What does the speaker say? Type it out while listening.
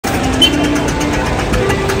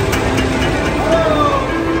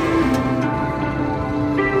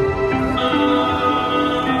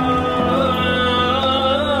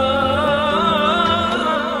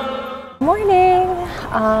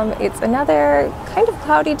It's another kind of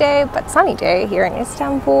cloudy day, but sunny day here in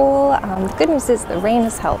Istanbul. The good news is the rain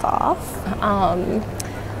has held off.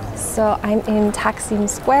 So I'm in Taksim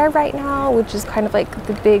Square right now, which is kind of like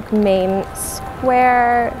the big main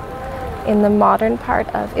square in the modern part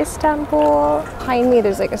of Istanbul. Behind me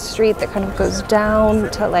there's like a street that kind of goes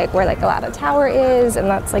down to like where like Galata Tower is, and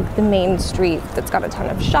that's like the main street that's got a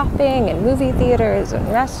ton of shopping and movie theaters and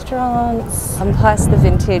restaurants, plus the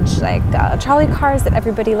vintage like trolley cars that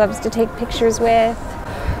everybody loves to take pictures with.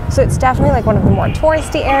 So it's definitely like one of the more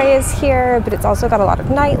touristy areas here, but it's also got a lot of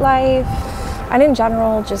nightlife. And in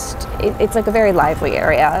general, just it's like a very lively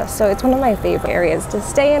area. So it's one of my favorite areas to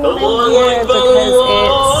stay in when I'm here, because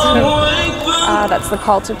it's that's the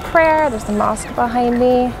call to prayer. There's the mosque behind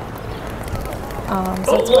me.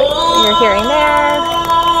 So that's what you're hearing there.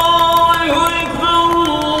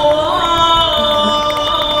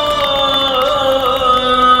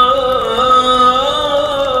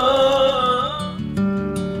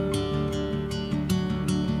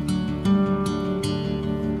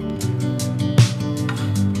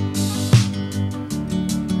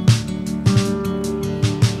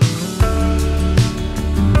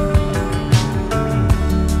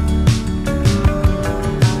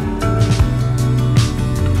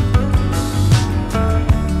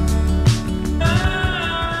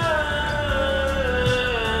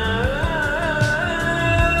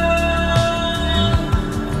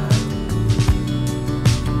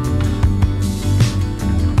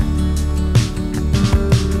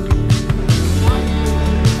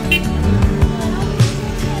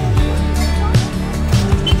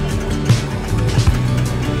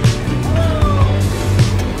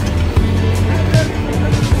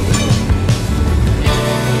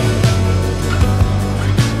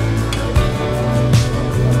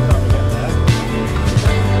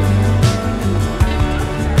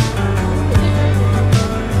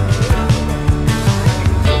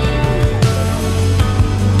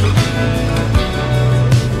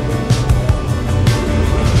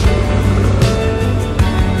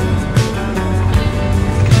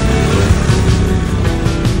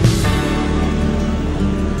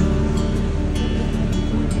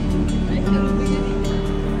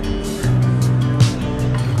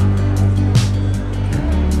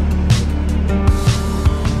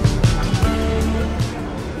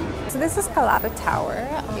 This is Galata Tower.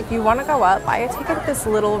 If you want to go up, buy a ticket at this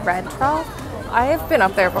little red truck. I have been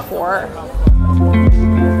up there before.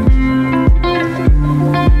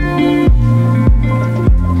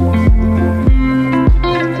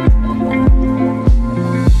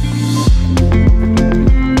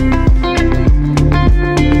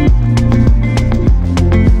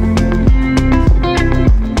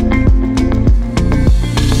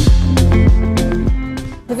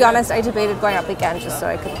 To be honest, I debated going up again just so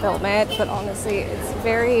I could film it, but honestly, it's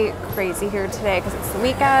very crazy here today because it's the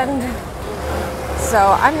weekend. So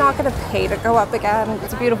I'm not going to pay to go up again.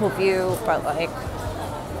 It's a beautiful view, but like,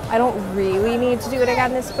 I don't really need to do it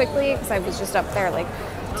again this quickly because I was just up there like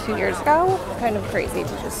 2 years ago. Kind of crazy to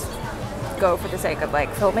just go for the sake of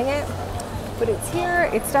like filming it. But it's here.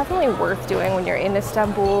 It's definitely worth doing when you're in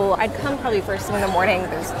Istanbul. I'd come probably first thing in the morning.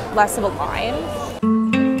 There's less of a line.